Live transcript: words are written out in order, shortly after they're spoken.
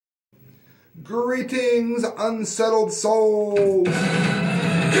Greetings, unsettled souls!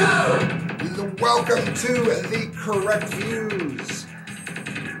 Welcome to The Correct Views.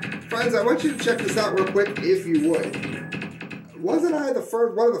 Friends, I want you to check this out real quick, if you would. Wasn't I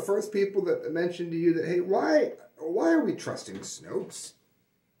one of the first people that mentioned to you that, hey, why are we trusting Snopes?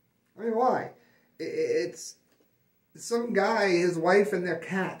 I mean, why? It's some guy, his wife, and their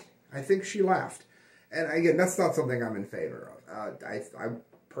cat. I think she left. And again, that's not something I'm in favor of. I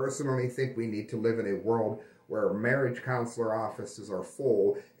personally think we need to live in a world where marriage counselor offices are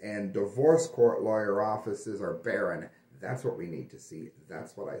full and divorce court lawyer offices are barren. That's what we need to see.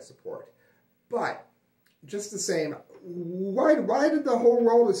 That's what I support. But just the same, why did the whole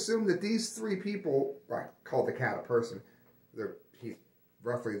world assume that these three people, I call the cat a person, he's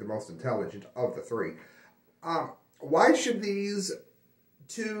roughly the most intelligent of the three, why should these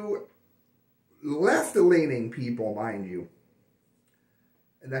two left-leaning people, mind you,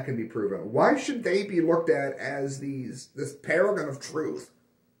 and that can be proven, why should they be looked at as this paragon of truth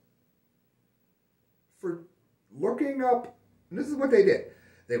for looking up, and this is what they did.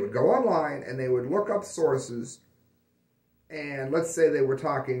 They would go online and they would look up sources, and let's say they were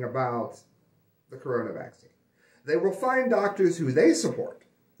talking about the corona vaccine. They will find doctors who they support.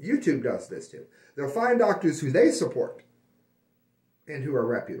 YouTube does this too. They'll find doctors who they support and who are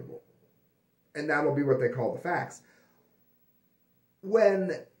reputable. And that'll be what they call the facts.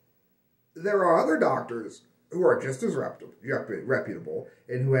 When there are other doctors who are just as reputable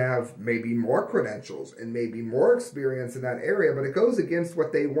and who have maybe more credentials and maybe more experience in that area, but it goes against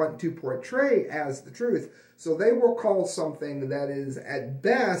what they want to portray as the truth. So they will call something that is at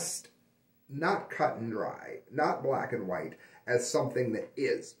best not cut and dry, not black and white, as something that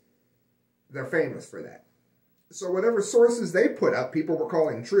is. They're famous for that. So whatever sources they put up, people were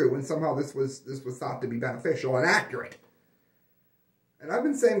calling true, and somehow this was thought to be beneficial and accurate. And I've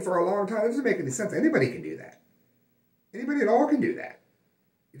been saying for a long time, it doesn't make any sense. Anybody can do that. Anybody at all can do that.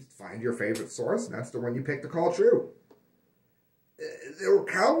 You just find your favorite source, and that's the one you pick to call true. There were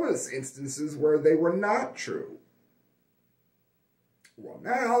countless instances where they were not true. Well,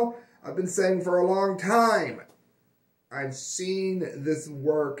 now, I've been saying for a long time, I've seen this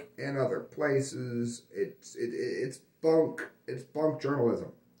work in other places. It's bunk. It's bunk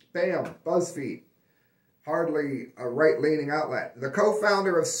journalism. Bam, BuzzFeed. Hardly a right-leaning outlet. The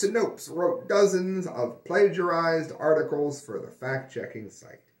co-founder of Snopes wrote dozens of plagiarized articles for the fact-checking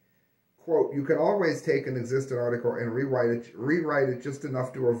site. Quote, you can always take an existing article and rewrite it just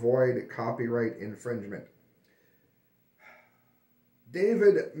enough to avoid copyright infringement.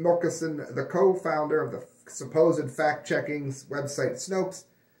 David Milkerson, the co-founder of the supposed fact-checking website Snopes,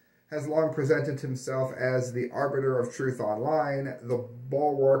 has long presented himself as the arbiter of truth online, the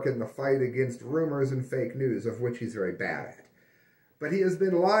bulwark in the fight against rumors and fake news, of which he's very bad at. But he has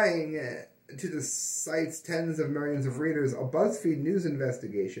been lying to the site's tens of millions of readers. A BuzzFeed news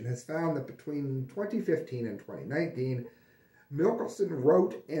investigation has found that between 2015 and 2019, Milkerson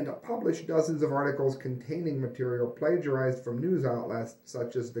wrote and published dozens of articles containing material plagiarized from news outlets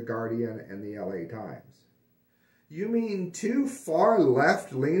such as The Guardian and the LA Times. You mean two far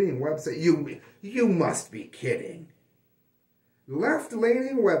left-leaning websites? You must be kidding.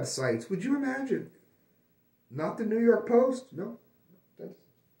 Left-leaning websites, would you imagine? Not the New York Post? No,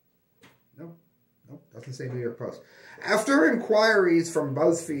 doesn't say New York Post. After inquiries from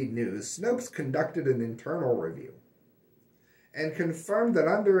BuzzFeed News, Snopes conducted an internal review and confirmed that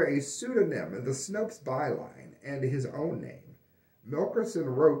under a pseudonym, the Snopes byline, and his own name, Milkerson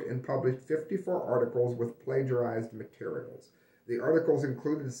wrote and published 54 articles with plagiarized materials. The articles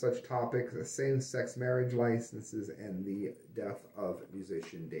included such topics as same-sex marriage licenses and the death of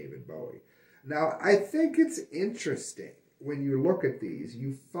musician David Bowie. Now, I think it's interesting when you look at these,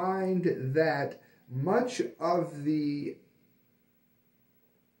 you find that much of the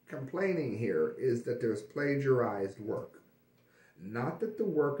complaining here is that there's plagiarized work. Not that the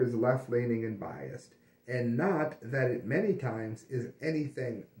work is left-leaning and biased, and not that it many times is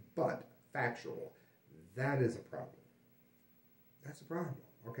anything but factual. That is a problem. That's a problem,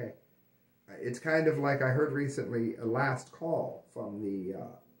 okay? It's kind of like I heard recently a last call from the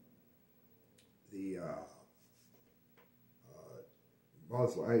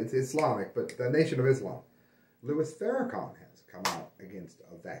Muslim, it's Islamic, but the Nation of Islam. Louis Farrakhan has come out against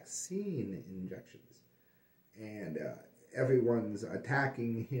vaccine injections, and everyone's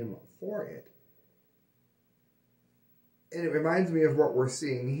attacking him for it. And it reminds me of what we're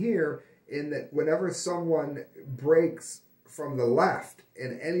seeing here, in that whenever someone breaks from the left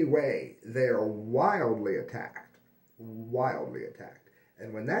in any way, they are wildly attacked. Wildly attacked.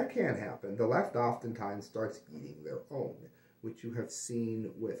 And when that can't happen, the left oftentimes starts eating their own. which you have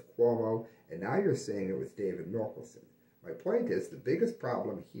seen with Cuomo, and now you're seeing it with David Milkelson. My point is, the biggest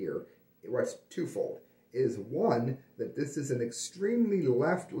problem here, what's twofold, is one, that this is an extremely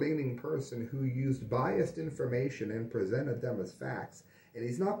left-leaning person who used biased information and presented them as facts, and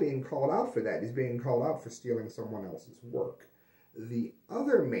he's not being called out for that. He's being called out for stealing someone else's work. The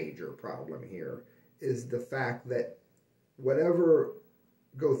other major problem here is the fact that whatever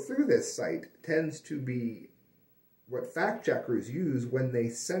goes through this site tends to be what fact checkers use when they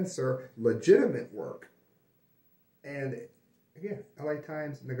censor legitimate work. And again, LA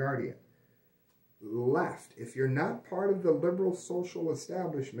Times and The Guardian. Left. If you're not part of the liberal social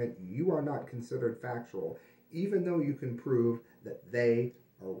establishment, you are not considered factual, even though you can prove that they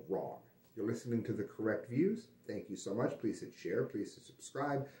are wrong. You're listening to The Correct Views. Thank you so much. Please hit share. Please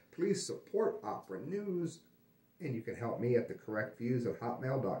subscribe. Please support Opera News. And you can help me at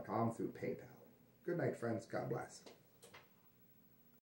thecorrectviews@hotmail.com through PayPal. Good night, friends. God bless.